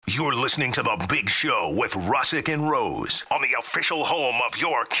You're listening to The Big Show with Russick and Rose on the official home of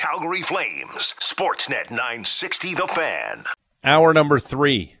your Calgary Flames, Sportsnet 960 The Fan. Hour number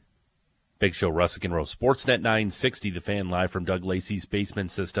 3. Big Show, Russick and Rose. Sportsnet 960 The Fan, live from Doug Lacey's Basement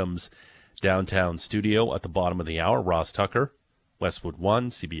Systems downtown studio. At the bottom of the hour, Ross Tucker, Westwood One,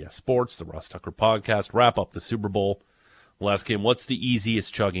 CBS Sports, the Ross Tucker Podcast, wrap up the Super Bowl. We'll ask him, what's the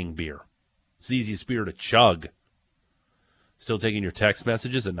easiest chugging beer? It's the easiest beer to chug. Still taking your text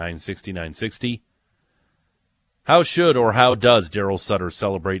messages at 960-960. How should or how does Daryl Sutter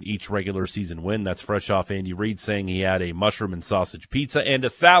celebrate each regular season win? That's fresh off Andy Reid saying he had a mushroom and sausage pizza and a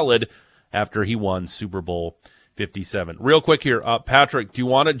salad after he won Super Bowl 57. Real quick here, Patrick, do you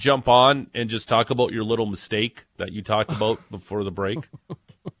want to jump on and just talk about your little mistake that you talked about before the break?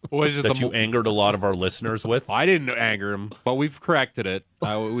 You angered a lot of our listeners with? I didn't anger him, but we've corrected it.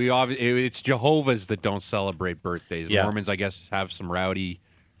 It's Jehovah's that don't celebrate birthdays. Yeah. Mormons, I guess, have some rowdy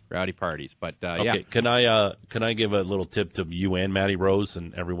parties. But okay, yeah. Can I give a little tip to you and Matty Rose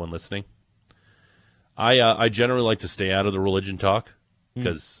and everyone listening? I generally like to stay out of the religion talk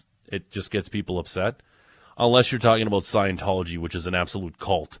because it just gets people upset, unless you're talking about Scientology, which is an absolute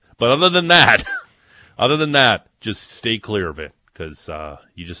cult. But other than that, just stay clear of it. Because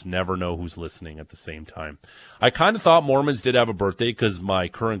you just never know who's listening at the same time. I kind of thought Mormons did have a birthday because my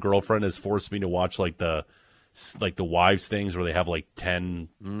current girlfriend has forced me to watch like the wives things where they have like 10,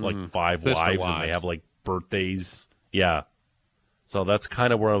 like 5 wives and they have like birthdays. Yeah, so that's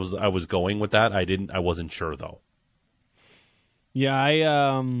kind of where I was going with that. I wasn't sure though. Yeah, I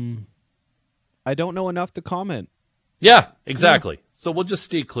don't know enough to comment. Yeah, exactly. Yeah. So we'll just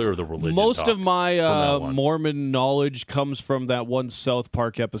stay clear of the religion. Most of my Mormon knowledge comes from that one South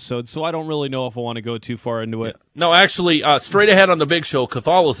Park episode, so I don't really know if I want to go too far into it. Yeah. No, actually, straight ahead on The Big Show,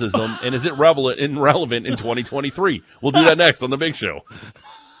 Catholicism, and is it relevant in 2023? We'll do that next on The Big Show.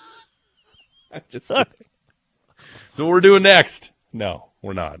 Just kidding. So what we're doing next? No,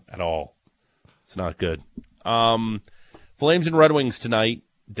 we're not at all. It's not good. Flames and Red Wings tonight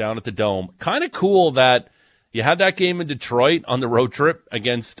down at the Dome. Kind of cool that you had that game in Detroit on the road trip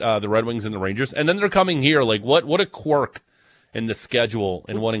against the Red Wings and the Rangers, and then they're coming here. Like, what a quirk in the schedule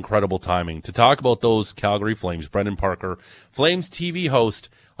and what incredible timing. To talk about those Calgary Flames, Brendan Parker, Flames TV host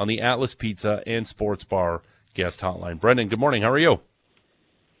on the Atlas Pizza and Sports Bar guest hotline. Brendan, good morning. How are you?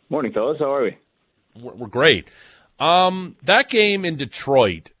 Morning, fellas. How are we? We're great. That game in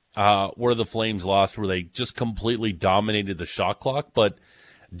Detroit where the Flames lost, where they just completely dominated the shot clock, but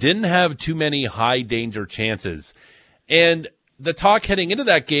didn't have too many high-danger chances. And the talk heading into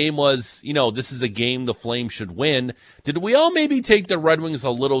that game was, this is a game the Flames should win. Did we all maybe take the Red Wings a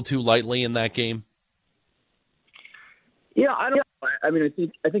little too lightly in that game? Yeah, I don't know. I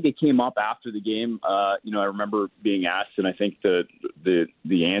mean, I think it came up after the game. I remember being asked, and I think the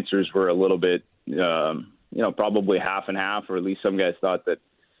answers were a little bit, probably half and half, or at least some guys thought that,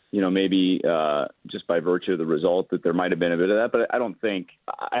 maybe just by virtue of the result that there might have been a bit of that. But I don't think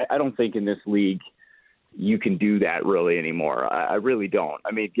in this league you can do that really anymore. I really don't.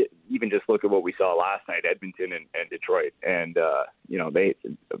 I mean, even just look at what we saw last night, Edmonton and Detroit. And, the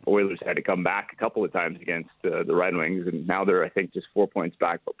Oilers had to come back a couple of times against the Red Wings. And now they're, I think, just 4 points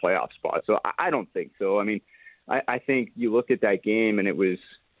back for playoff spot. So I don't think so. I mean, I think you look at that game and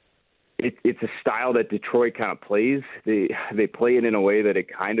it's a style that Detroit kind of plays. They play it in a way that it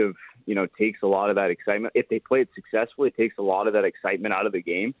kind of, takes a lot of that excitement. If they play it successfully, it takes a lot of that excitement out of the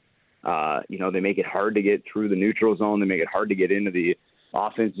game. They make it hard to get through the neutral zone. They make it hard to get into the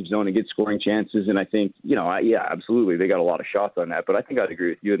offensive zone and get scoring chances. And I think, yeah, absolutely, they got a lot of shots on that. But I think I'd agree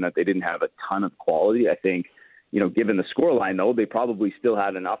with you in that they didn't have a ton of quality. I think, given the scoreline, though, they probably still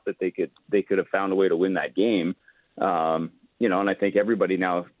had enough that they could have found a way to win that game. And I think everybody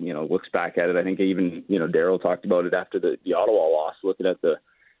now, looks back at it. I think even, Daryl talked about it after the Ottawa loss, looking at the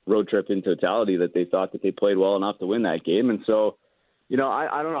road trip in totality, that they thought that they played well enough to win that game. And so,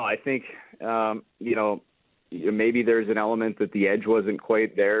 I don't know. I think, maybe there's an element that the edge wasn't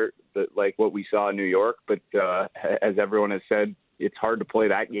quite there, like what we saw in New York. But as everyone has said, it's hard to play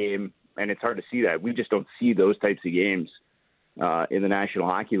that game, and it's hard to see that. We just don't see those types of games in the National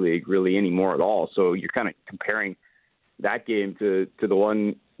Hockey League really anymore at all. So you're kind of comparing that game to the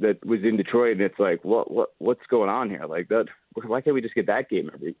one that was in Detroit, and it's like, what's going on here? Like that, why can't we just get that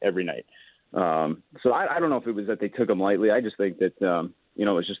game every night? So I don't know if it was that they took them lightly. I just think that it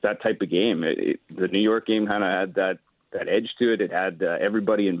was just that type of game. The New York game kind of had that edge to it. It had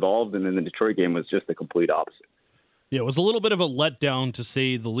everybody involved, and then the Detroit game was just the complete opposite. Yeah, it was a little bit of a letdown, to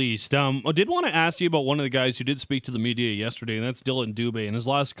say the least. I did want to ask you about one of the guys who did speak to the media yesterday, and that's Dylan Dubé. In his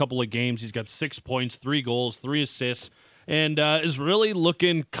last couple of games, he's got 6 points, 3 goals, 3 assists. and is really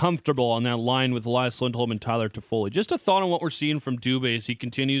looking comfortable on that line with Elias Lindholm and Tyler Toffoli. Just a thought on what we're seeing from Dubé as he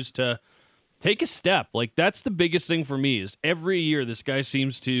continues to take a step. Like, that's the biggest thing for me is every year this guy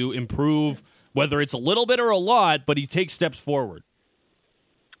seems to improve, whether it's a little bit or a lot, but he takes steps forward.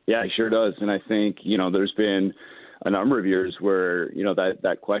 Yeah, he sure does. And I think, there's been a number of years where,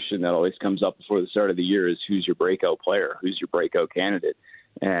 that question that always comes up before the start of the year is who's your breakout player? Who's your breakout candidate?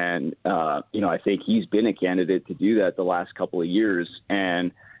 And, I think he's been a candidate to do that the last couple of years.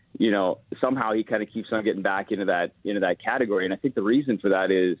 And, somehow he kind of keeps on getting back into that category. And I think the reason for that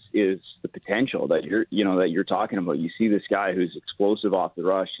is the potential that you're talking about. You see this guy who's explosive off the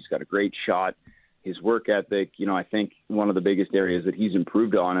rush. He's got a great shot. His work ethic, I think one of the biggest areas that he's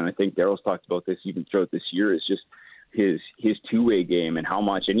improved on, and I think Daryl's talked about this even throughout this year, is just his two-way game and how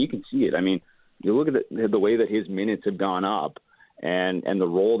much, and you can see it. I mean, you look at the way that his minutes have gone up and the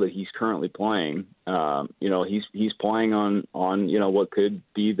role that he's currently playing. He's playing on what could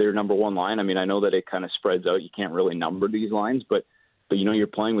be their number one line. I mean, I know that it kind of spreads out. You can't really number these lines, but you're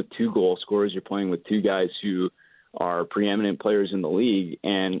playing with two goal scorers. You're playing with two guys who are preeminent players in the league,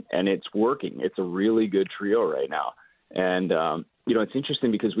 and it's working. It's a really good trio right now. And, it's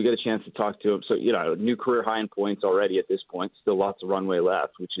interesting because we got a chance to talk to him. So, new career high in points already at this point, still lots of runway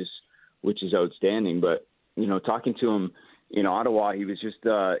left, which is outstanding. But, talking to him in Ottawa, he was just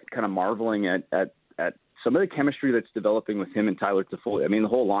kind of marveling at some of the chemistry that's developing with him and Tyler Toffoli. I mean, the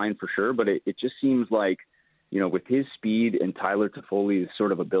whole line for sure, but it just seems like, with his speed and Tyler Toffoli's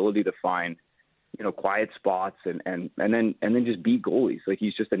sort of ability to find, quiet spots and then just beat goalies. Like,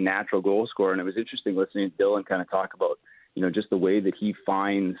 he's just a natural goal scorer. And it was interesting listening to Dylan kind of talk about, just the way that he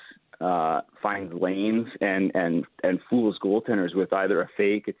finds lanes and fools goaltenders with either a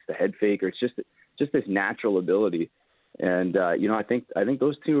fake, it's the head fake, or it's just this natural ability. And, I think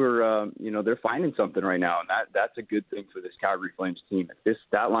those two are, they're finding something right now. And that's a good thing for this Calgary Flames team. If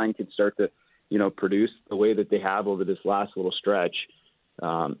that line can start to, produce the way that they have over this last little stretch,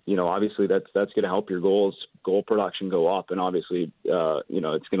 obviously that's going to help your goal production go up. And obviously,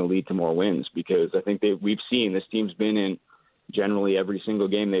 it's going to lead to more wins, because I think we've seen this team's been in generally every single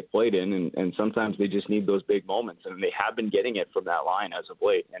game they've played in. And sometimes they just need those big moments, and they have been getting it from that line as of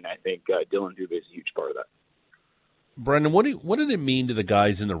late. And I think Dylan Dubé is a huge part of that. Brendan, what did it mean to the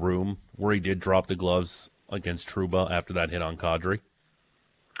guys in the room where he did drop the gloves against Trouba after that hit on Kadri?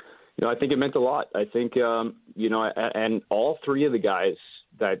 I think it meant a lot. I think, and all three of the guys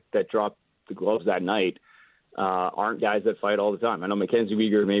that dropped the gloves that night aren't guys that fight all the time. I know Mackenzie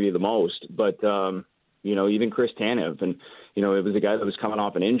Weegar maybe the most, but, even Chris Tanev. And, it was a guy that was coming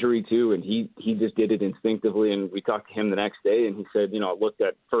off an injury too, and he just did it instinctively. And we talked to him the next day, and he said, I looked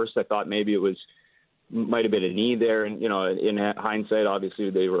at first, I thought maybe it might have been a knee there. And, in hindsight,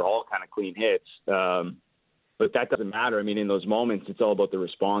 obviously they were all kind of clean hits. But that doesn't matter. I mean, in those moments, it's all about the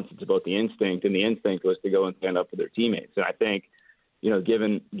response. It's about the instinct, and the instinct was to go and stand up for their teammates. And I think,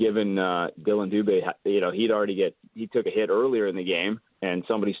 given Dylan Dubé, he took a hit earlier in the game, and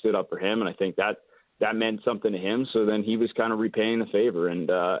somebody stood up for him, and I think that meant something to him. So then he was kind of repaying the favor, and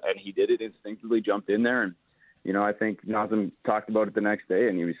he did it instinctively, jumped in there, and I think Nazem talked about it the next day,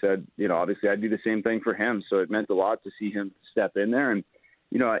 and he said, obviously I'd do the same thing for him. So it meant a lot to see him step in there, and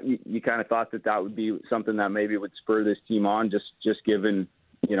you kind of thought that would be something that maybe would spur this team on, just given,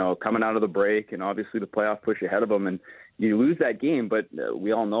 coming out of the break and obviously the playoff push ahead of them. And you lose that game, but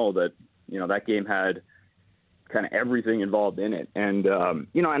we all know that, that game had kind of everything involved in it. And,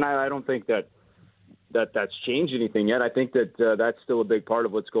 and I don't think that's changed anything yet. I think that that's still a big part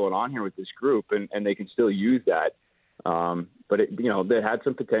of what's going on here with this group, and they can still use that. But they had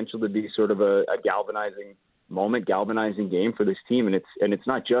some potential to be sort of a galvanizing game for this team, and it's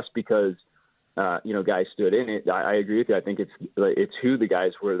not just because guys stood in it. I agree with you. I think it's who the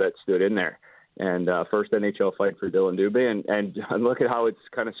guys were that stood in there, and first NHL fight for Dylan Dubé, and look at how it's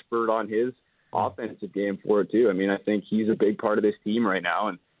kind of spurred on his offensive game for it too. I mean, I think he's a big part of this team right now,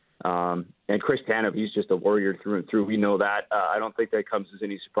 and Chris Tanev, he's just a warrior through and through. We know that. I don't think that comes as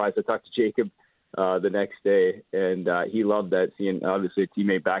any surprise. I talked to Jacob the next day, and he loved that, seeing obviously a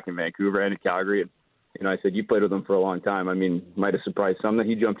teammate back in Vancouver and in Calgary. And I said, you played with him for a long time. I mean, might have surprised some that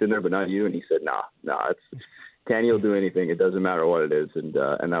he jumped in there, but not you. And he said, nah, Tanny will do anything. It doesn't matter what it is. And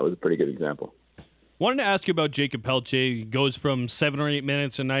that was a pretty good example. Wanted to ask you about Jacob Pelletier. He goes from 7 or 8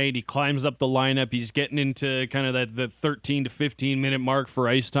 minutes a night. He climbs up the lineup. He's getting into kind of the 13 to 15-minute mark for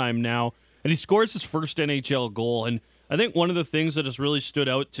ice time now. And he scores his first NHL goal. And I think one of the things that has really stood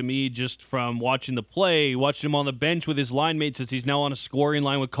out to me just from watching the play, watching him on the bench with his line mates as he's now on a scoring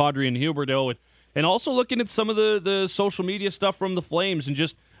line with Kadri and Huberdeau, and also looking at some of the social media stuff from the Flames, and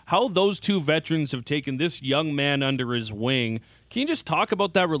just how those two veterans have taken this young man under his wing. Can you just talk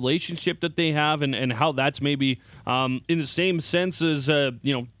about that relationship that they have and how that's maybe in the same sense as,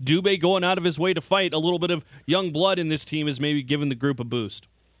 Dubé going out of his way to fight? A little bit of young blood in this team has maybe given the group a boost.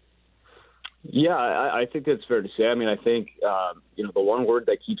 Yeah, I think that's fair to say. I mean, I think, the one word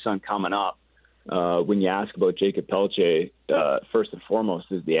that keeps on coming up when you ask about Jacob Pelletier, first and foremost,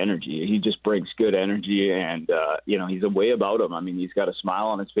 is the energy. He just brings good energy, and, he's a way about him. I mean, he's got a smile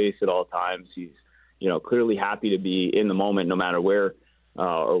on his face at all times. He's, clearly happy to be in the moment no matter where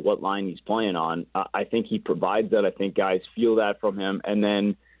or what line he's playing on. I think he provides that. I think guys feel that from him.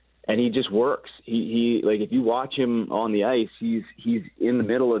 And he just works. He like, if you watch him on the ice, he's in the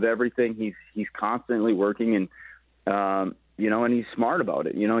middle of everything. He's constantly working, and and he's smart about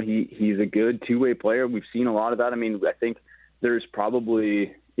it. He's a good two-way player. We've seen a lot of that. I mean, I think there's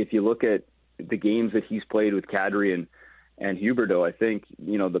probably, if you look at the games that he's played with Kadri and Huberdeau, I think,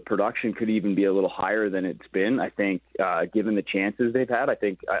 the production could even be a little higher than it's been. I think, given the chances they've had,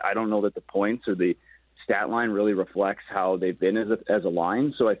 I don't know that the points or the stat line really reflects how they've been as a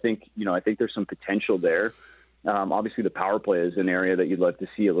line. So I think there's some potential there. Obviously, the power play is an area that you'd love to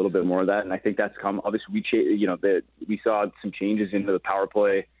see a little bit more of that, and I think that's come. Obviously, we saw some changes into the power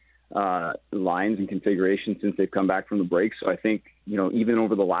play lines and configuration since they've come back from the break. So I think even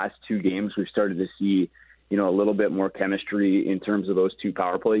over the last two games, we've started to see a little bit more chemistry in terms of those two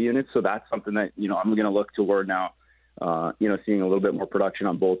power play units. So that's something that I'm going to look toward now. Seeing a little bit more production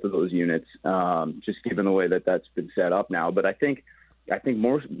on both of those units, just given the way that that's been set up now. But I think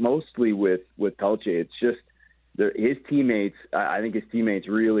mostly with Pelletier, it's just his teammates. I think his teammates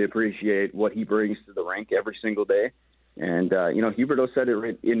really appreciate what he brings to the rink every single day. And, Huberdeau said it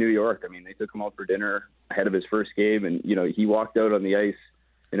right in New York. I mean, they took him out for dinner ahead of his first game, and, he walked out on the ice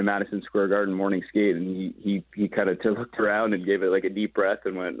in a Madison Square Garden morning skate, and he kind of looked around and gave it like a deep breath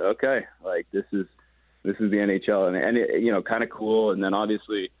and went, okay, like this is the NHL, and it, kind of cool. And then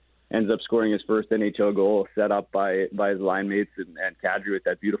obviously ends up scoring his first NHL goal set up by his line mates and Kadri with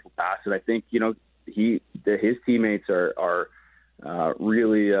that beautiful pass. And I think, his teammates are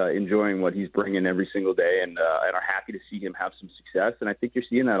really enjoying what he's bringing every single day and are happy to see him have some success. And I think you're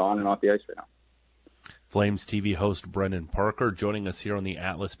seeing that on and off the ice right now. Flames TV host Brendan Parker joining us here on the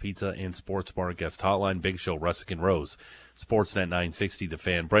Atlas Pizza and Sports Bar guest hotline. Big Show, Russick and Rose, Sportsnet 960 The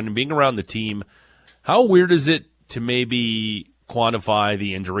Fan. Brendan, being around the team, how weird is it to maybe quantify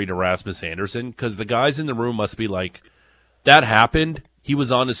the injury to Rasmus Andersson? Because the guys in the room must be like, that happened. He was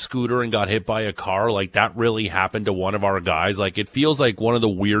on a scooter and got hit by a car. Like, that really happened to one of our guys. Like, it feels like one of the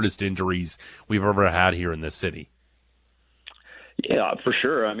weirdest injuries we've ever had here in this city. Yeah, for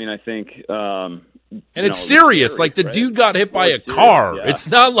sure. I mean, I think... and it's serious. Like, the dude got hit by a car. Yeah. It's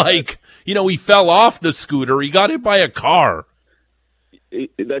not like, he fell off the scooter. He got hit by a car.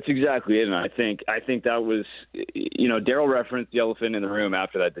 That's exactly it. And I think that was, Daryl referenced the elephant in the room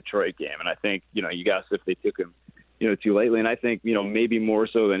after that Detroit game. And I think, you asked if they took him, too lately. And I think, maybe more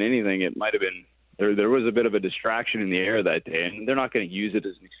so than anything, it might have been, there was a bit of a distraction in the air that day. And they're not going to use it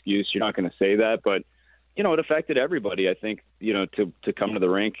as an excuse. You're not going to say that. But, it affected everybody, I think, to come to the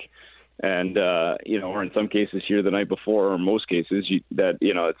rink. And, or in some cases here the night before, or most cases,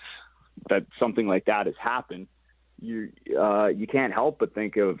 it's that something like that has happened. You can't help but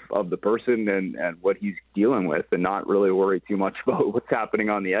think of the person and what he's dealing with and not really worry too much about what's happening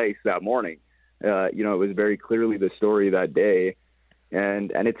on the ice that morning. It was very clearly the story that day.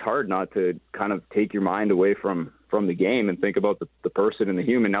 And it's hard not to kind of take your mind away from the game and think about the person and the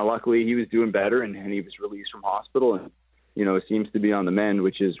human. Now, luckily, he was doing better and he was released from hospital and, seems to be on the mend,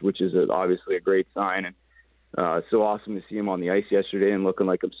 which is obviously a great sign. And so awesome to see him on the ice yesterday and looking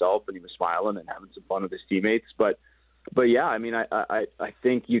like himself, and he was smiling and having some fun with his teammates. But yeah, I mean, I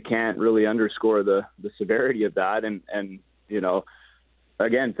think you can't really underscore the severity of that. And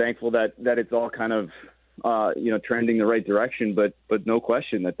again, thankful that it's all kind of, trending the right direction, but no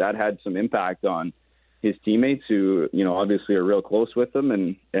question that had some impact on his teammates who, obviously are real close with him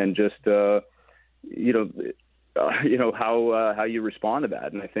and just, how you respond to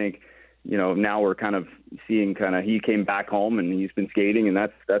that. And I think, now we're kind of seeing he came back home and he's been skating, and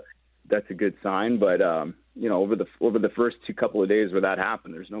that's a good sign. But, over the first couple of days where that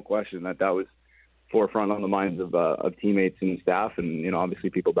happened, there's no question that was forefront on the minds of teammates and staff and, obviously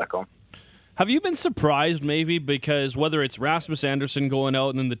people back home. Have you been surprised maybe because whether it's Rasmus Andersson going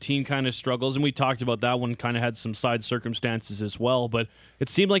out and then the team kind of struggles, and we talked about that one, kind of had some side circumstances as well, but it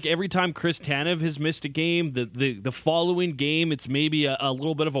seemed like every time Chris Tanev has missed a game, the following game, it's maybe a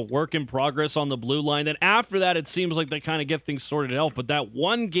little bit of a work in progress on the blue line. Then after that, it seems like they kind of get things sorted out. But that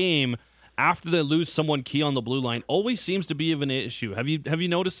one game after they lose someone key on the blue line always seems to be of an issue. Have you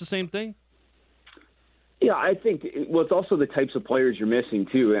noticed the same thing? Yeah, I think it's also the types of players you're missing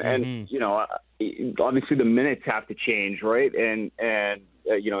too, and obviously the minutes have to change, right? And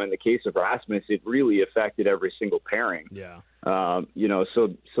in the case of Rasmus, it really affected every single pairing. Yeah.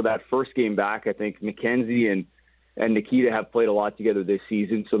 So that first game back, I think Mackenzie and Nikita have played a lot together this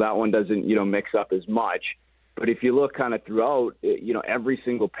season, so that one doesn't mix up as much. But if you look kind of throughout, every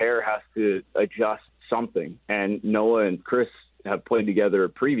single pair has to adjust something, and Noah and Chris have played together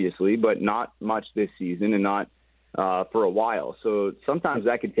previously, but not much this season and not for a while. So sometimes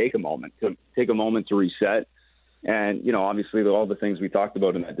that can take a moment to reset. And, obviously all the things we talked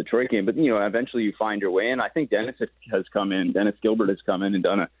about in that Detroit game, but, eventually you find your way. And I think Dennis Gilbert has come in and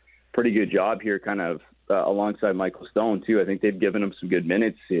done a pretty good job here kind of alongside Michael Stone too. I think they've given him some good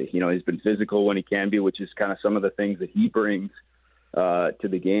minutes. He's been physical when he can be, which is kind of some of the things that he brings to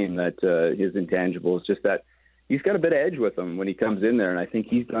the game, that his intangibles, just that he's got a bit of edge with him when he comes in there, and I think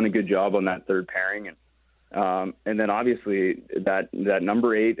he's done a good job on that third pairing. And then obviously that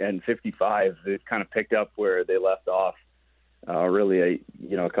number 8 and 55 is kind of picked up where they left off really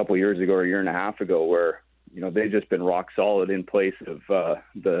a couple years ago or a year and a half ago, where they've just been rock solid in place of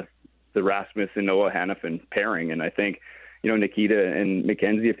the Rasmus and Noah Hanifin pairing. And I think Nikita and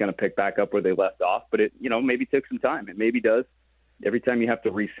Mackenzie have kind of picked back up where they left off, but it maybe took some time. It maybe does. Every time you have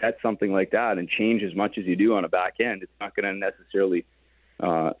to reset something like that and change as much as you do on a back end, it's not going to necessarily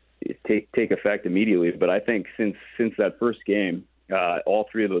take effect immediately. But I think since that first game, all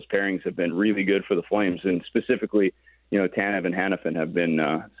three of those pairings have been really good for the Flames, and specifically, Tanev and Hanifin have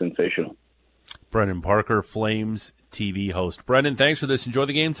been sensational. Brendan Parker, Flames TV host. Brendan, thanks for this. Enjoy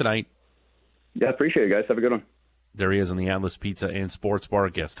the game tonight. Yeah, appreciate it, guys. Have a good one. There he is on the Atlas Pizza and Sports Bar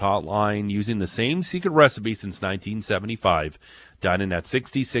guest hotline, using the same secret recipe since 1975. Dine in at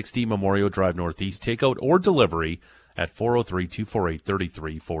 6060 Memorial Drive Northeast. Takeout or delivery at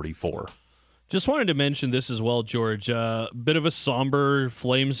 403-248-3344. Just wanted to mention this as well, George. Bit of a somber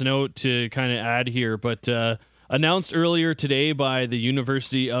Flames note to kind of add here, but announced earlier today by the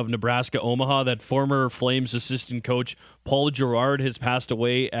University of Nebraska-Omaha that former Flames assistant coach Paul Girard has passed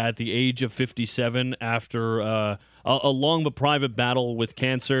away at the age of 57 after a long but private battle with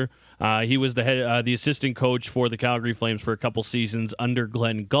cancer. He was the assistant coach for the Calgary Flames for a couple seasons under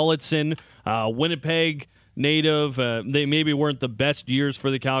Glenn Gulutzan. Winnipeg native. They maybe weren't the best years for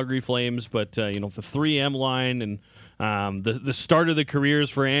the Calgary Flames, but the 3M line and the start of the careers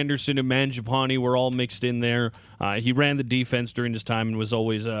for Anderson and Mangiapane were all mixed in there. He ran the defense during his time and was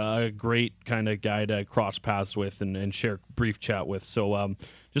always a great kind of guy to cross paths with and share brief chat with. So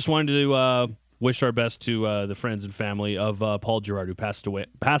just wanted to wish our best to the friends and family of Paul Girard, who passed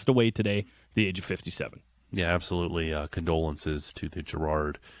away today at the age of 57. Yeah, absolutely. Condolences to the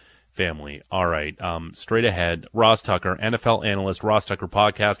Girard family. All right, straight ahead, Ross Tucker, NFL analyst, Ross Tucker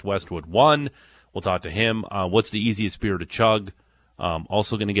podcast, Westwood One. We'll talk to him. What's the easiest beer to chug?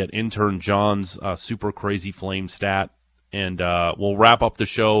 Also going to get intern John's super crazy flame stat. And we'll wrap up the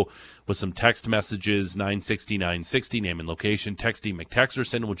show with some text messages, 960-960, name and location. Texty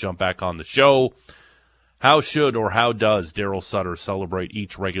McTexerson will jump back on the show. How should or how does Daryl Sutter celebrate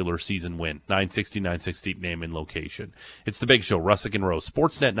each regular season win? 960-960, name and location. It's The Big Show, Russick and Rose,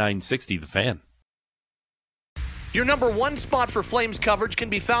 Sportsnet 960, The Fan. Your number one spot for Flames coverage can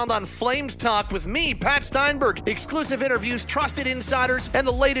be found on Flames Talk with me, Pat Steinberg. Exclusive interviews, trusted insiders, and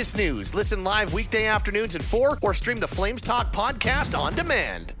the latest news. Listen live weekday afternoons at 4 or stream the Flames Talk podcast on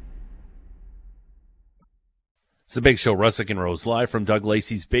demand. It's The Big Show, Russick and Rose, live from Doug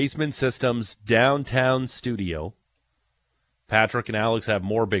Lacey's Basement Systems downtown studio. Patrick and Alex have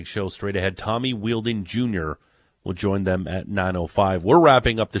more Big Show straight ahead. Tommy Wheelding Jr. will join them at 9:05. We're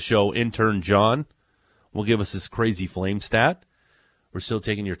wrapping up the show. Intern John will give us his crazy flame stat. We're still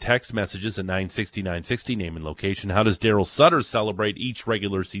taking your text messages at 960-960, name and location. How does Daryl Sutter celebrate each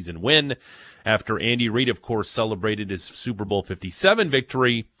regular season win? After Andy Reid, of course, celebrated his Super Bowl 57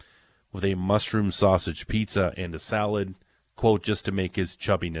 victory with a mushroom sausage pizza and a salad, quote, just to make his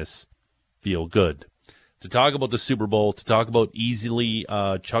chubbiness feel good. To talk about the Super Bowl, to talk about easily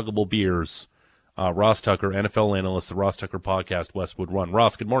chuggable beers, Ross Tucker, NFL analyst, the Ross Tucker podcast, Westwood One.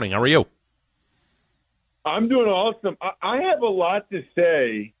 Ross, good morning. How are you? I'm doing awesome. I have a lot to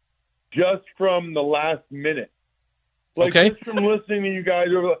say just from the last minute. Just from listening to you guys.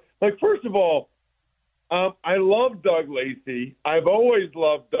 First of all, I love Doug Lacey. I've always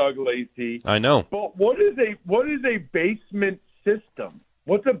loved Doug Lacey. I know. But what is a basement system?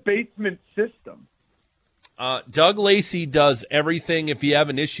 What's a basement system? Doug Lacey does everything. If you have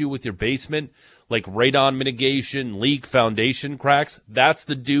an issue with your basement, like radon mitigation, leak, foundation cracks, that's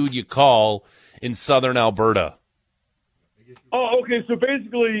the dude you call in southern Alberta. Oh, okay. So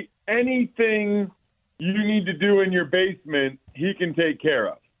basically, anything you need to do in your basement, he can take care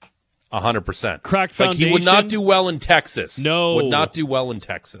of. 100%. Cracked Like foundation? he would not do well in Texas. No. Would not do well in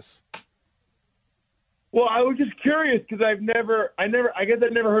Texas. Well, I was just curious because I guess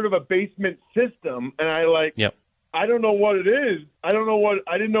I've never heard of a basement system, and Yep. I don't know what it is. I didn't know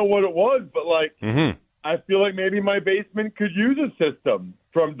what it was, but Mm-hmm. I feel like maybe my basement could use a system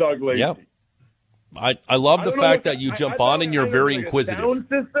from Doug Lacey. Yep. I love the don't know fact what that you I jump thought on and it you're was very like inquisitive. A sound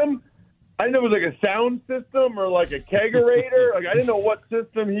system. I didn't know it was like a sound system or like a kegerator. I didn't know what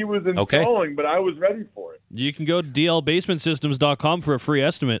system he was installing, but I was ready for it. You can go to dlbasementsystems.com for a free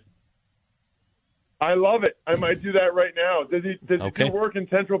estimate. I love it. I might do that right now. Does he do work in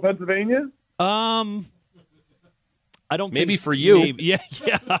central Pennsylvania? I don't Maybe think, for you. Maybe,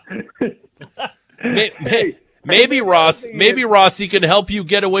 yeah. Maybe Ross, he can help you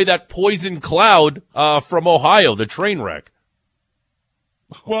get away that poison cloud from Ohio, the train wreck.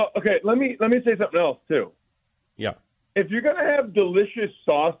 Well, okay, let me say something else too. Yeah. If you're going to have delicious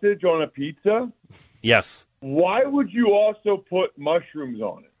sausage on a pizza, Yes. why would you also put mushrooms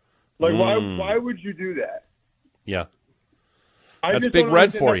on it? Like, why would you do that? Yeah. I That's just big don't red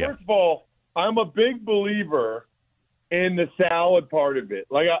understand. for Now, you. First of all, I'm a big believer in the salad part of it.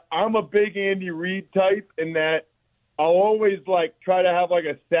 Like, I'm a big Andy Reid type in that I'll always, try to have,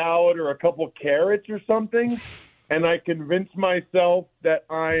 a salad or a couple carrots or something, and I convince myself that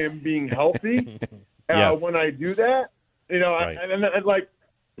I am being healthy Yes. when I do that. Right. And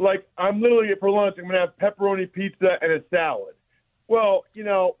I'm literally, for lunch, I'm going to have pepperoni pizza and a salad. Well,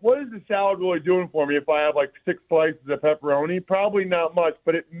 what is the salad really doing for me if I have 6 slices of pepperoni? Probably not much,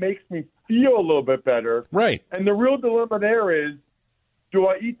 but it makes me feel a little bit better. Right. And the real dilemma there is, do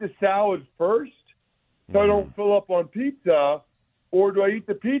I eat the salad first so I don't fill up on pizza, or do I eat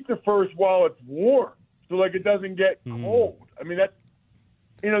the pizza first while it's warm so it doesn't get cold? I mean, that's,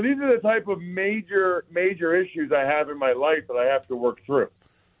 these are the type of major issues I have in my life that I have to work through.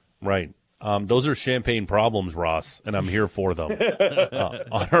 Right. Those are champagne problems, Ross, and I'm here for them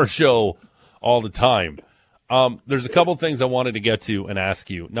on our show all the time. There's a couple things I wanted to get to and ask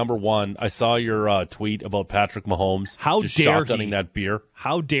you. Number one, I saw your tweet about Patrick Mahomes. How just dare shotgunning he? that beer.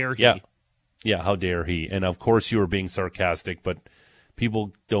 How dare he? Yeah, how dare he? And of course you were being sarcastic, but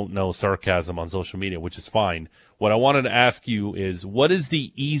people don't know sarcasm on social media, which is fine. What I wanted to ask you is, what is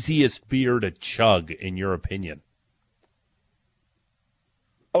the easiest beer to chug, in your opinion?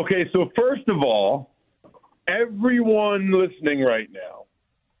 Okay, so first of all, everyone listening right now,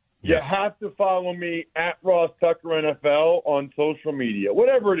 Yes. you have to follow me at Ross Tucker NFL on social media,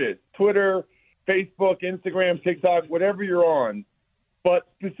 whatever it is, Twitter, Facebook, Instagram, TikTok, whatever you're on. But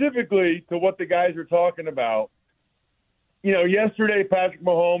specifically to what the guys are talking about, yesterday Patrick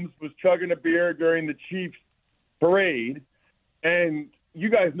Mahomes was chugging a beer during the Chiefs parade, and you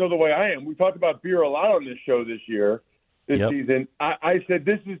guys know the way I am. We talked about beer a lot on this show this season. I said,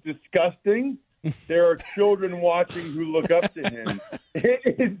 this is disgusting. There are children watching who look up to him.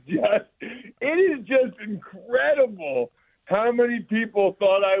 It is just incredible how many people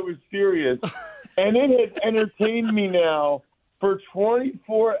thought I was serious. And it has entertained me now for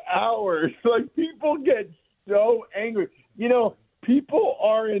 24 hours. People get so angry. People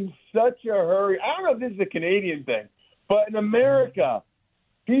are in such a hurry. I don't know if this is a Canadian thing, but in America,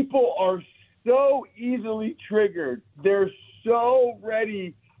 people are so easily triggered. They're so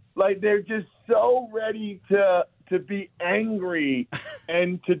ready. They're just so ready to be angry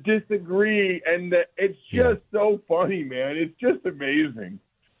and to disagree. And it's just so funny, man. It's just amazing.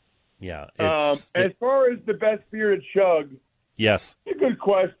 Yeah. As far as the best beer to chug, Yes. it's a good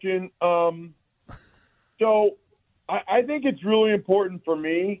question. So I think it's really important for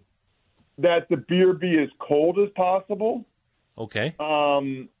me that the beer be as cold as possible. Okay.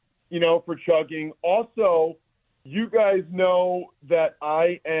 For chugging. Also, you guys know that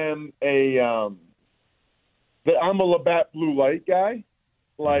I'm a Labatt Blue Light guy.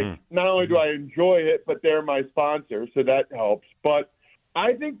 Not only do I enjoy it, but they're my sponsor, so that helps. But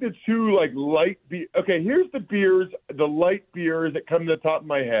I think the two light beer. Okay, here's the light beers that come to the top of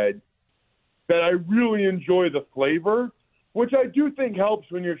my head that I really enjoy the flavor, which I do think helps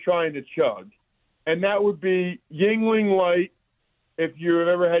when you're trying to chug, and that would be Yuengling Light. If you've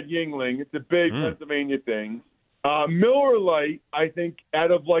ever had Yuengling, it's a big Pennsylvania thing. Miller Lite, I think,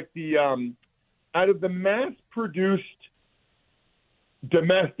 out of the mass-produced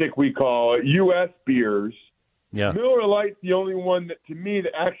domestic, we call it, U.S. beers, Yeah. Miller Lite's the only one that, to me,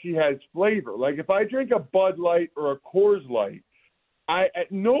 that actually has flavor. Like if I drink a Bud Light or a Coors Light, I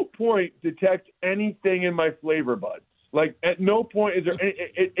at no point detect anything in my flavor buds. Like at no point is there any,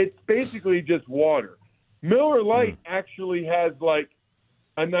 it's basically just water. Miller Lite actually has like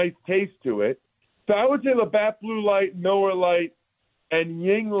a nice taste to it. So I would say Labatt Blue Light, Miller Lite, and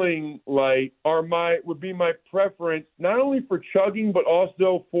Yingling Light would be my preference, not only for chugging but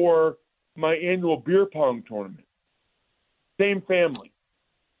also for my annual beer pong tournament. Same family.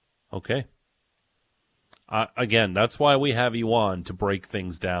 Okay. Again, that's why we have you on, to break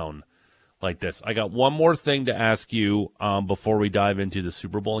things down like this. I got one more thing to ask you before we dive into the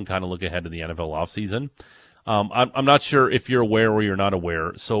Super Bowl and kind of look ahead to the NFL offseason. I'm not sure if you're aware or you're not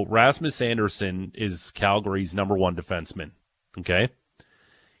aware. So Rasmus Anderson is Calgary's number one defenseman. Okay?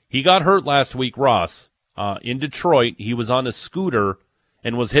 He got hurt last week, Ross. In Detroit, he was on a scooter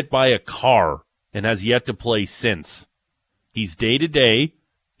and was hit by a car and has yet to play since. He's day-to-day.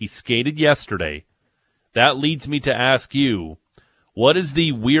 He skated yesterday. That leads me to ask you, what is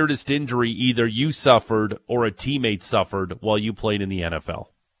the weirdest injury either you suffered or a teammate suffered while you played in the NFL?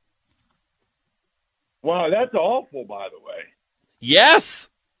 Wow, that's awful, by the way. Yes!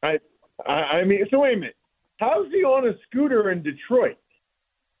 I mean, so wait a minute. How's he on a scooter in Detroit?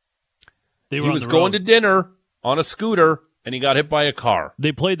 He was going to dinner on a scooter, and he got hit by a car.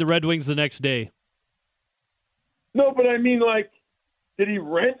 They played the Red Wings the next day. No, but I mean, like, did he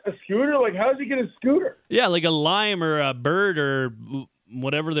rent a scooter? Like, how does he get a scooter? Yeah, like a Lime or a Bird or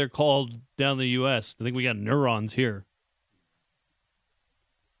whatever they're called down in the U.S. I think we got Neurons here.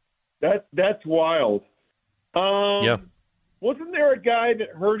 That's wild. Yeah. Wasn't there a guy that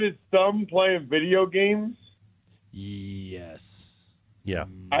hurt his thumb playing video games? Yes. Yeah.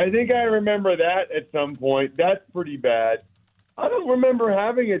 I think I remember that at some point. That's pretty bad. I don't remember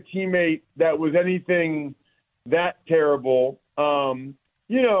having a teammate that was anything that terrible.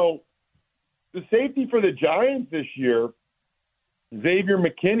 You know, the safety for the Giants this year, Xavier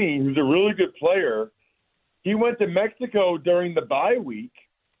McKinney, who's a really good player, he went to Mexico during the bye week,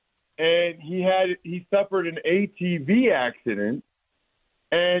 and he suffered an ATV accident,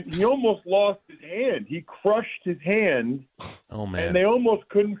 and he almost lost his hand. He crushed his hand. Oh, man. And they almost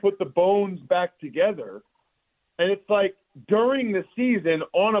couldn't put the bones back together. And it's like during the season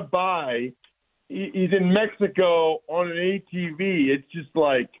on a bye, he's in Mexico on an ATV. It's just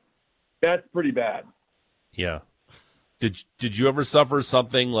like, that's pretty bad. Yeah. Did you ever suffer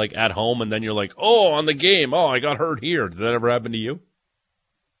something like at home and then you're like, oh, on the game, oh, I got hurt here? Did that ever happen to you?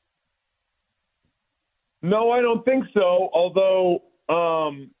 No, I don't think so. Although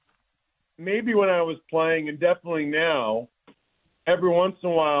maybe when I was playing, and definitely now, every once in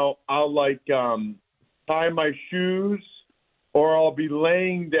a while I'll like tie my shoes, or I'll be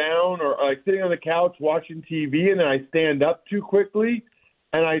laying down or like sitting on the couch watching TV, and then I stand up too quickly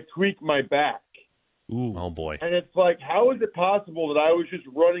and I tweak my back. Ooh. Oh, boy. And it's like, how is it possible that I was just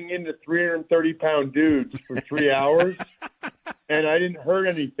running into 330-pound dudes for 3 hours and I didn't hurt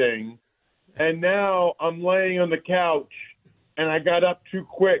anything? And now I'm laying on the couch and I got up too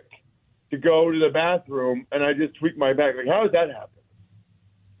quick to go to the bathroom and I just tweaked my back. Like, how did that happen?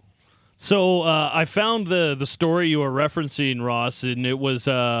 So I found the story you were referencing, Ross, and it was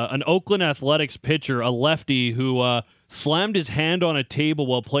an Oakland Athletics pitcher, a lefty, who slammed his hand on a table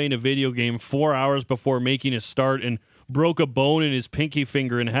while playing a video game 4 hours before making a start and broke a bone in his pinky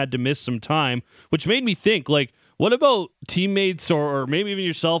finger and had to miss some time, which made me think, like, what about teammates or maybe even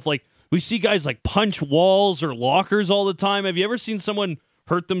yourself? Like, we see guys like punch walls or lockers all the time. Have you ever seen someone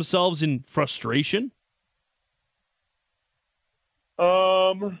hurt themselves in frustration?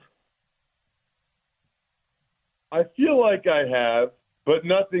 I feel like I have, but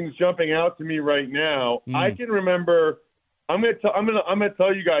nothing's jumping out to me right now. I can remember. I'm gonna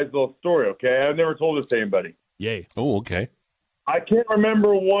tell you guys a little story. Okay, I've never told this to anybody. Yay! Oh, okay. I can't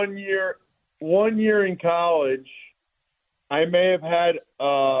remember one year in college. I may have had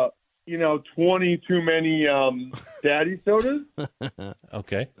 20 too many daddy sodas.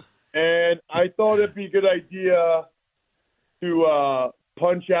 Okay. And I thought it'd be a good idea to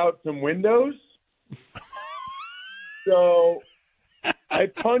punch out some windows. So I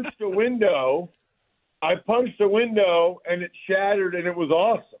punched a window. And it shattered, and it was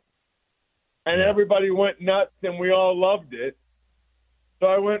awesome. And everybody went nuts, and we all loved it. So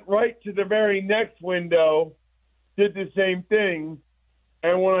I went right to the very next window, did the same thing,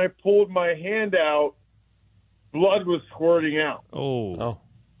 and when I pulled my hand out, blood was squirting out. Oh.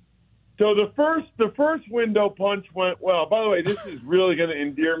 So the first window punch went well. By the way, this is really going to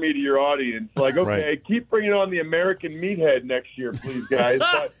endear me to your audience. Like, okay, Right. keep bringing on the American Meathead next year, please, guys.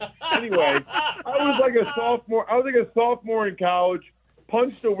 But anyway, I was like a sophomore in college.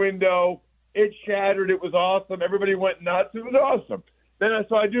 Punched a window. It shattered. It was awesome. Everybody went nuts. It was awesome.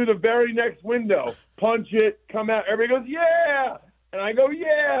 So I do the very next window. Punch it. Come out. Everybody goes, yeah. And I go,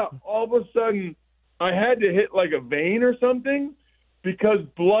 yeah. All of a sudden, I had to hit like a vein or something, because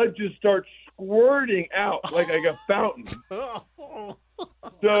blood just starts squirting out like a fountain.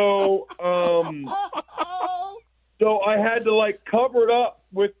 So I had to like cover it up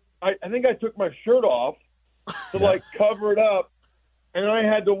with. I think I took my shirt off to like cover it up, and I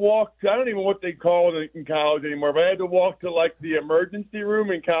had to walk. I don't even know what they call it in college anymore, but I had to walk to like the emergency room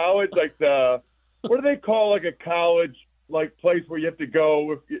in college, like what do they call like a college like place where you have to go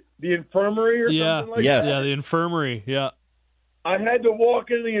with the infirmary or something like Yes. that? Yeah, the infirmary. Yeah. I had to walk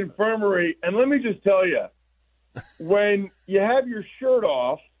into the infirmary, and let me just tell you, when you have your shirt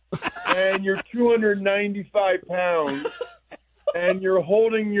off and you're 295 pounds and you're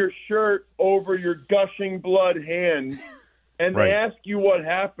holding your shirt over your gushing blood hand, and Right. they ask you what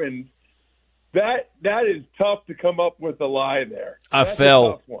happened, that is tough to come up with a lie there. I That's fell.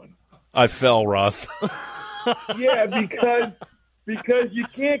 a tough one. I fell, Ross. Yeah, because you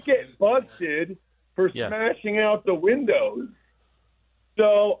can't get busted for Yeah. smashing out the windows.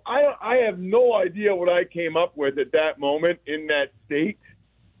 So I have no idea what I came up with at that moment in that state,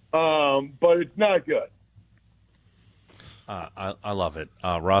 but it's not good. I love it.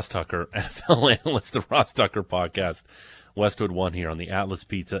 Ross Tucker, NFL analyst, the Ross Tucker podcast. Westwood One here on the Atlas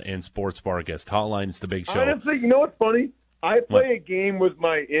Pizza and Sports Bar guest hotline. It's the Big Show. Honestly, you know what's funny? I play a game with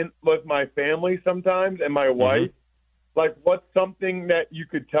my family sometimes and my wife. Like, what's something that you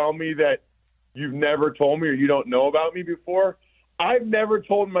could tell me that you've never told me or you don't know about me before? I've never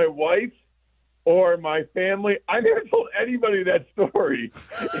told my wife or my family. I never told anybody that story.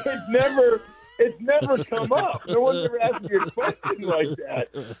 It's never come up. No one's ever asked me a question like that.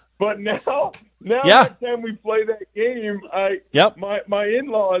 But now Yeah. next time we play that game, Yep. my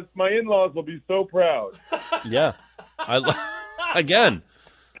in-laws will be so proud. Yeah. Again,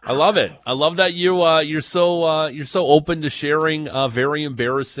 I love it. I love that you're so open to sharing very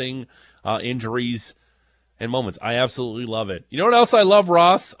embarrassing injuries and moments. I absolutely love it. You know what else I love,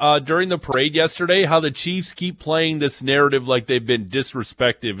 Ross? During the parade yesterday, how the Chiefs keep playing this narrative like they've been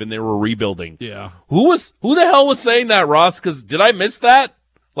disrespectful and they were rebuilding. Yeah. Who the hell was saying that, Ross? Because did I miss that?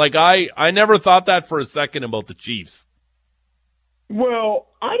 Like I never thought that for a second about the Chiefs. Well,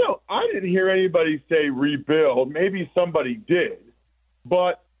 I didn't hear anybody say rebuild. Maybe somebody did,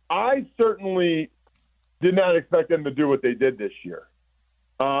 but I certainly did not expect them to do what they did this year.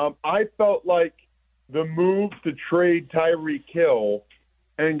 I felt like the move to trade Tyreek Hill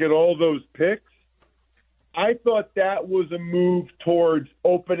and get all those picks, I thought that was a move towards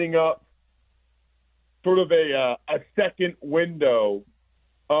opening up sort of a second window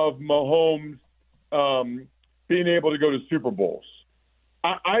of Mahomes being able to go to Super Bowls.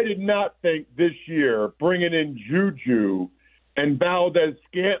 I did not think this year, bringing in Juju and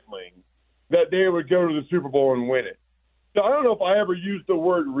Valdez-Scantling, that they would go to the Super Bowl and win it. So I don't know if I ever used the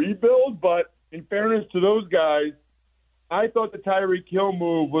word rebuild, but in fairness to those guys, I thought the Tyreek Hill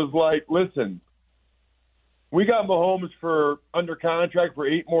move was like, listen, we got Mahomes under contract for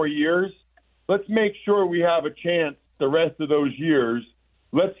 8 more years. Let's make sure we have a chance the rest of those years.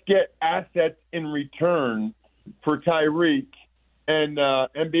 Let's get assets in return for Tyreek and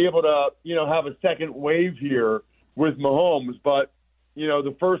be able to, have a second wave here with Mahomes. But,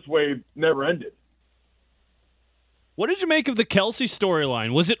 the first wave never ended. What did you make of the Kelsey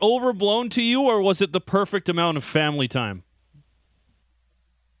storyline? Was it overblown to you, or was it the perfect amount of family time?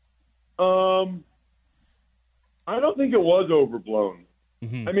 I don't think it was overblown.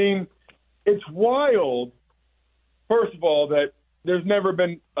 Mm-hmm. I mean, it's wild, first of all, that there's never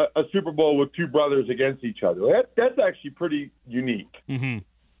been a Super Bowl with two brothers against each other. That's actually pretty unique. Mm-hmm.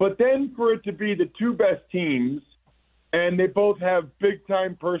 But then for it to be the two best teams, and they both have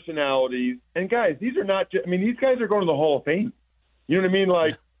big-time personalities. And, guys, these are not just – these guys are going to the Hall of Fame. You know what I mean?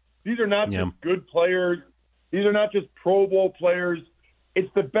 Like, these are not just good players. These are not just Pro Bowl players.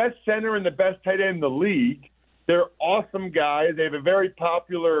 It's the best center and the best tight end in the league. They're awesome guys. They have a very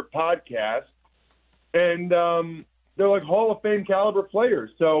popular podcast. And they're like Hall of Fame caliber players.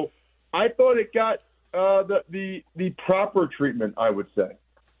 So I thought it got the proper treatment, I would say.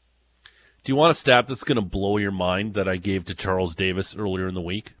 Do you want a stat that's going to blow your mind that I gave to Charles Davis earlier in the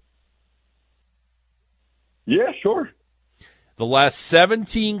week? Yeah, sure. The last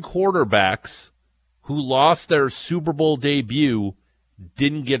 17 quarterbacks who lost their Super Bowl debut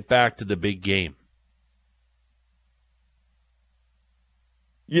didn't get back to the big game.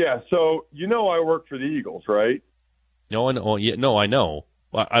 Yeah, so I work for the Eagles, right? No, I know.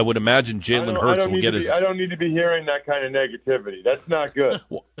 I would imagine Jalen Hurts will get his. I don't need to be hearing that kind of negativity. That's not good.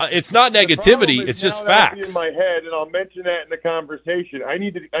 It's not negativity. It's just facts. In my head, and I'll mention that in the conversation. I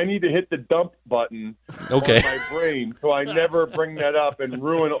need to hit the dump button on my brain so I never bring that up and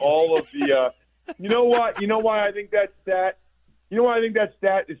ruin all of the. You know what? You know why I think that stat. You know why I think that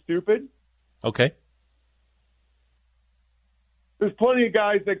stat is stupid? Okay. There's plenty of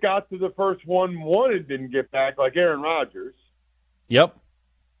guys that got to the first one and didn't get back, like Aaron Rodgers. Yep.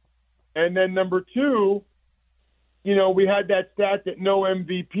 And then number two, we had that stat that no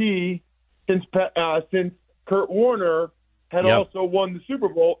MVP since Kurt Warner had also won the Super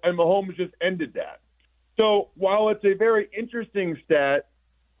Bowl, and Mahomes just ended that. So while it's a very interesting stat,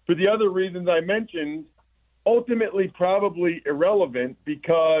 for the other reasons I mentioned, ultimately probably irrelevant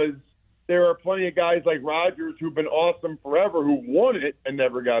because there are plenty of guys like Rodgers who've been awesome forever who won it and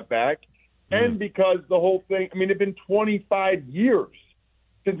never got back, and because the whole thing, it's been 25 years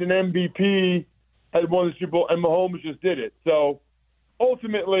since an MVP had won the Super Bowl, and Mahomes just did it. So,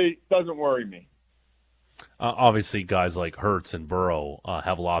 ultimately, it doesn't worry me. Obviously, guys like Hurts and Burrow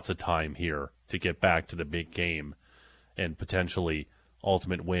have lots of time here to get back to the big game and potentially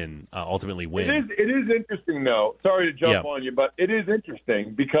ultimately win. It is interesting, though. Sorry to jump on you, but it is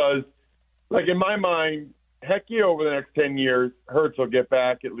interesting because, in my mind, heck yeah, over the next 10 years, Hurts will get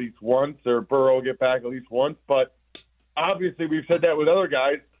back at least once or Burrow will get back at least once, but obviously, we've said that with other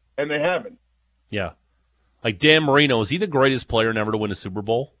guys, and they haven't. Yeah. Like Dan Marino, is he the greatest player never to win a Super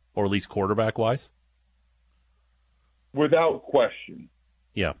Bowl, or at least quarterback-wise? Without question.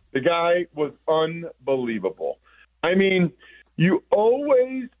 Yeah. The guy was unbelievable. You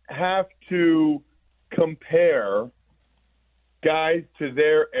always have to compare guys to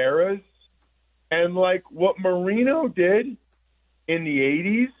their eras, and what Marino did in the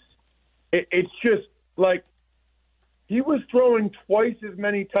 80s, it's just he was throwing twice as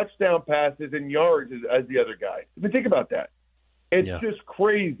many touchdown passes and yards as the other guy. Think about that. It's just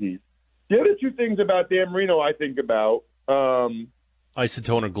crazy. The other two things about Dan Marino I think about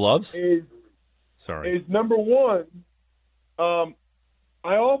Isotoner gloves? Is number one, I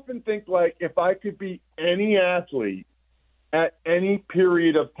often think if I could be any athlete at any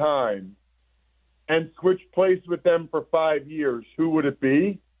period of time and switch places with them for 5 years, who would it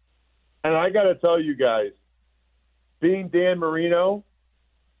be? And I got to tell you guys, being Dan Marino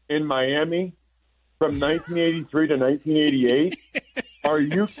in Miami from 1983 to 1988, are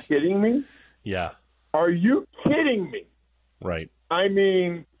you kidding me? Yeah. Are you kidding me? Right.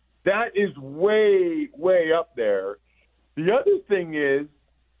 That is way, way up there. The other thing is,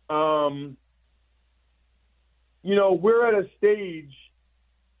 we're at a stage,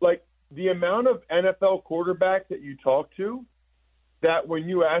 the amount of NFL quarterbacks that you talk to, that when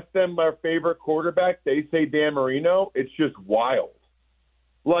you ask them their favorite quarterback, they say Dan Marino. It's just wild.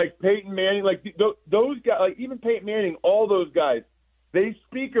 Peyton Manning, those guys, even Peyton Manning, all those guys, they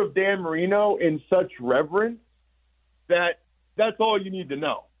speak of Dan Marino in such reverence that that's all you need to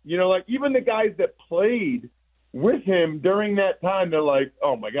know. Even the guys that played with him during that time, they're like,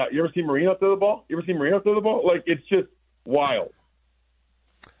 oh my God, you ever seen Marino throw the ball? It's just wild.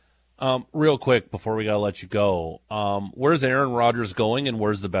 Real quick before we got to let you go, where's Aaron Rodgers going and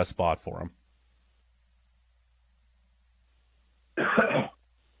where's the best spot for him?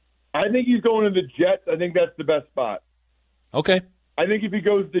 I think he's going to the Jets. I think that's the best spot. Okay. I think if he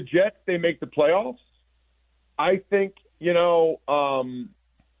goes to the Jets, they make the playoffs. I think,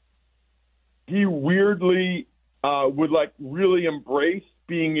 he weirdly would really embrace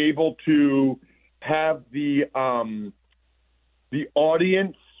being able to have the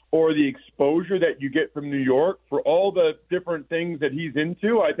audience or the exposure that you get from New York for all the different things that he's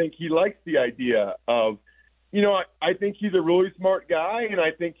into. I think he likes the idea of, I think he's a really smart guy, and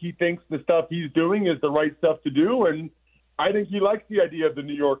I think he thinks the stuff he's doing is the right stuff to do, and I think he likes the idea of the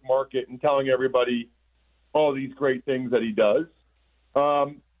New York market and telling everybody all these great things that he does.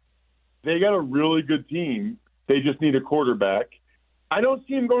 They got a really good team. They just need a quarterback. I don't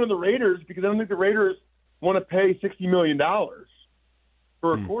see him going to the Raiders because I don't think the Raiders want to pay $60 million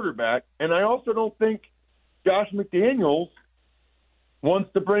for a quarterback. And I also don't think Josh McDaniels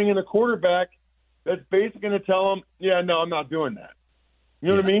wants to bring in a quarterback that's basically going to tell him, yeah, no, I'm not doing that. You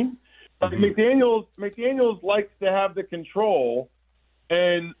know what I mean? McDaniels likes to have the control,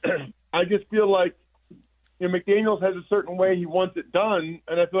 and I just feel like McDaniels has a certain way he wants it done,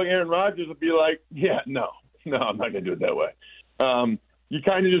 and I feel like Aaron Rodgers would be like, yeah, no, I'm not going to do it that way. You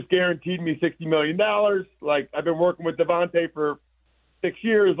kind of just guaranteed me $60 million. I've been working with Devontae for 6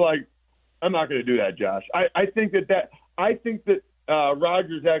 years. Like, I'm not going to do that, Josh. I think that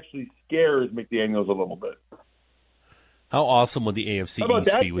Rodgers actually scares McDaniels a little bit. How awesome would the AFC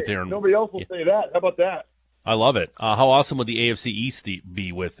East be with Aaron? Nobody else will say that. How about that? I love it. How awesome would the AFC East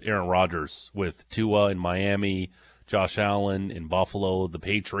be with Aaron Rodgers, with Tua in Miami, Josh Allen in Buffalo, the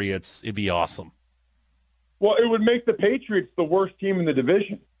Patriots? It'd be awesome. Well, it would make the Patriots the worst team in the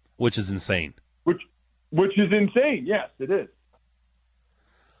division. Which is insane. Which is insane. Yes, it is.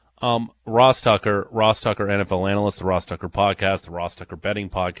 Ross Tucker, NFL analyst, the Ross Tucker podcast, the Ross Tucker betting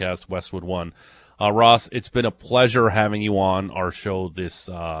podcast, Westwood One. Ross, it's been a pleasure having you on our show this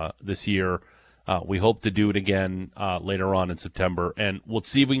year. We hope to do it again later on in September, and we'll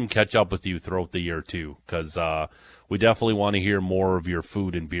see if we can catch up with you throughout the year too, because we definitely want to hear more of your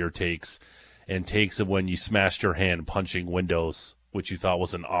food and beer takes, and takes of when you smashed your hand punching windows, which you thought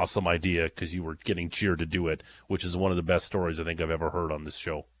was an awesome idea because you were getting cheered to do it, which is one of the best stories I think I've ever heard on this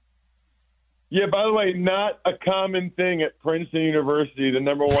show. Yeah, by the way, not a common thing at Princeton University, the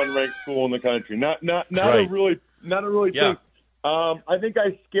number one ranked school in the country. Not right. a really thing. I think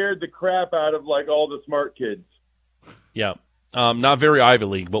I scared the crap out of like all the smart kids. Yeah. Not very Ivy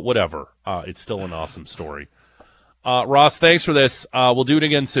League, but whatever. It's still an awesome story. Ross, thanks for this. We'll do it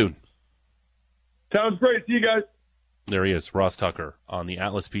again soon. Sounds great. See you guys. There he is, Ross Tucker on the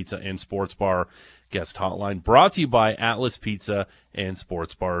Atlas Pizza and Sports Bar guest hotline, brought to you by Atlas Pizza and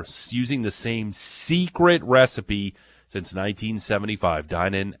Sports Bar, using the same secret recipe since 1975.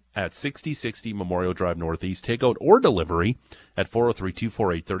 Dine in at 6060 Memorial Drive Northeast. Takeout or delivery at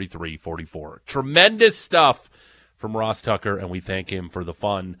 403-248-3344. Tremendous stuff from Ross Tucker, and we thank him for the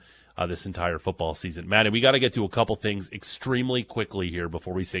fun this entire football season. Manny, we got to get to a couple things extremely quickly here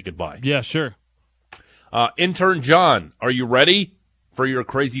before we say goodbye. Yeah, sure. Intern John, are you ready for your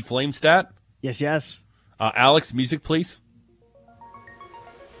crazy flame stat? Yes. Alex, music, please.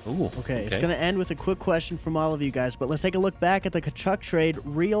 Ooh, okay, it's going to end with a quick question from all of you guys, but let's take a look back at the Tkachuk trade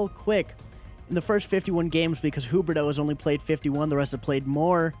real quick. In the first 51 games, because Huberdeau has only played 51, the rest have played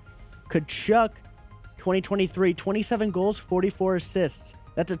more. Tkachuk, 2023, 27 goals, 44 assists.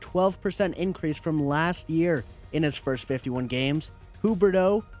 That's a 12% increase from last year in his first 51 games.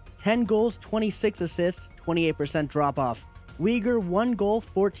 Huberdeau, 10 goals, 26 assists, 28% drop-off. Weegar, 1 goal,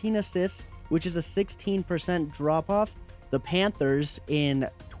 14 assists, which is a 16% drop-off. The Panthers in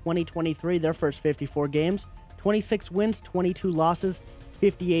 2023, their first 54 games, 26 wins, 22 losses,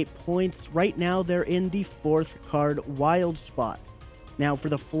 58 points. Right now, they're in the fourth card wild spot. Now, for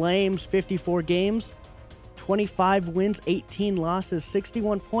the Flames, 54 games, 25 wins, 18 losses,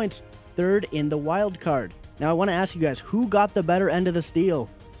 61 points, third in the wild card. Now, I want to ask you guys, who got the better end of the deal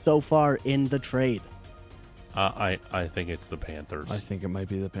so far in the trade? I think it's the Panthers. I think it might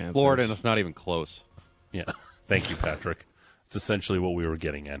be the Panthers. Florida, and it's not even close. Yeah. Thank you, Patrick. It's essentially what we were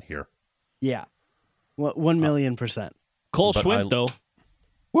getting at here. Yeah. 1,000,000%. Cole Schwint, though.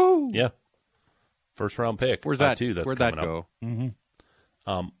 Woo! Yeah. First round pick. Where's that? Too, that's Where'd that coming go?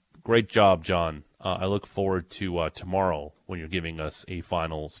 Mm-hmm. Great job, John. I look forward to tomorrow when you're giving us a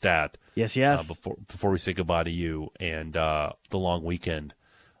final stat. Yes. Before we say goodbye to you and the long weekend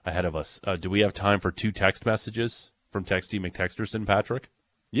ahead of us. Do we have time for 2 text messages from Texty McTexterson, Patrick?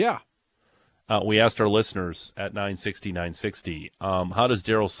 Yeah. We asked our listeners at 960, how does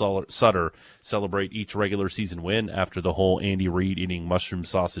Daryl Sutter celebrate each regular season win after the whole Andy Reid eating mushroom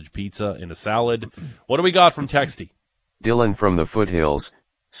sausage pizza in a salad? What do we got from Texty? Dylan from the foothills,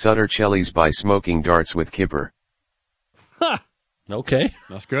 Sutter Chellies by smoking darts with Kipper. Okay.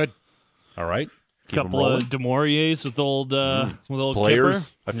 That's good. All right. Couple of Demoriers with old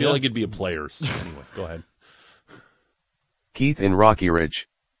Players. Kipper. I feel like it'd be a Players. Anyway, go ahead. Keith in Rocky Ridge.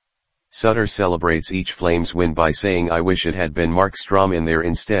 Sutter celebrates each Flames win by saying, "I wish it had been Mark Strom in there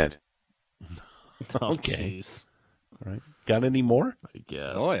instead." Okay. All right. Got any more? I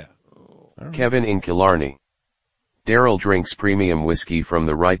guess. Oh, yeah. Right. Kevin in Killarney. Daryl drinks premium whiskey from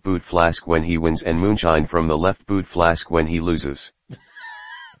the right boot flask when he wins and moonshine from the left boot flask when he loses.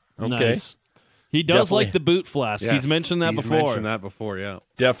 Okay. Nice. He does Definitely. like the boot flask. Yes, He's mentioned that before. He's mentioned that before, yeah.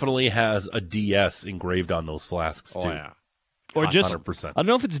 Definitely has a DS engraved on those flasks, too. Oh, yeah. Or just 100%. I don't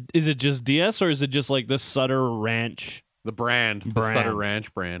know if is it just DS or is it just like the Sutter Ranch? The brand. The Sutter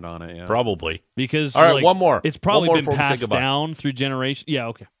Ranch brand on it, yeah. Probably. Because all right, like, one more. It's probably One more been before we say passed goodbye. down through generations. Yeah,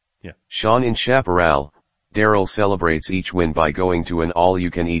 okay. Yeah. Sean in Chaparral. Daryl celebrates each win by going to an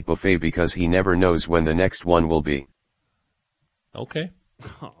all-you-can-eat buffet because he never knows when the next one will be. Okay.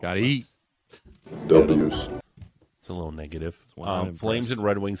 Gotta eat. W's. It's a little negative. I'm Flames impressed. and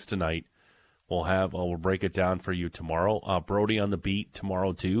Red Wings tonight. We'll break it down for you tomorrow. Brody on the beat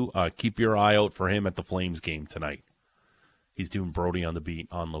tomorrow too. Keep your eye out for him at the Flames game tonight. He's doing Brody on the beat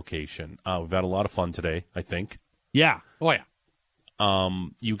on location. We've had a lot of fun today, I think. Yeah. Oh, yeah.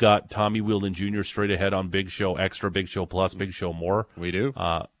 You got Tommy Wheeldon Jr. straight ahead on Big Show Extra, Big Show Plus, Big Show More. We do.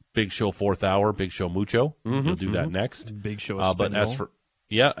 Big Show 4th Hour, Big Show Mucho. We'll do that next. Big Show But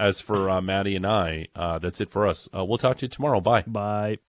as for Maddie and I, that's it for us. We'll talk to you tomorrow. Bye. Bye.